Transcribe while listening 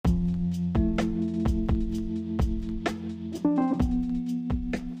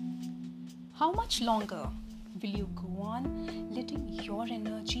much longer will you go on letting your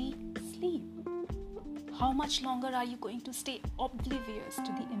energy sleep? How much longer are you going to stay oblivious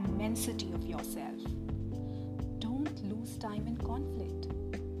to the immensity of yourself? Don't lose time in conflict,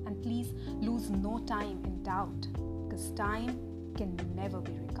 and please lose no time in doubt, because time can never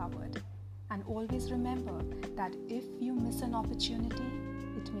be recovered. And always remember that if you miss an opportunity,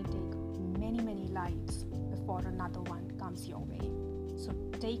 it may take many lives before another one comes your way. So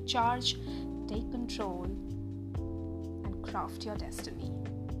take charge, take control, and craft your destiny.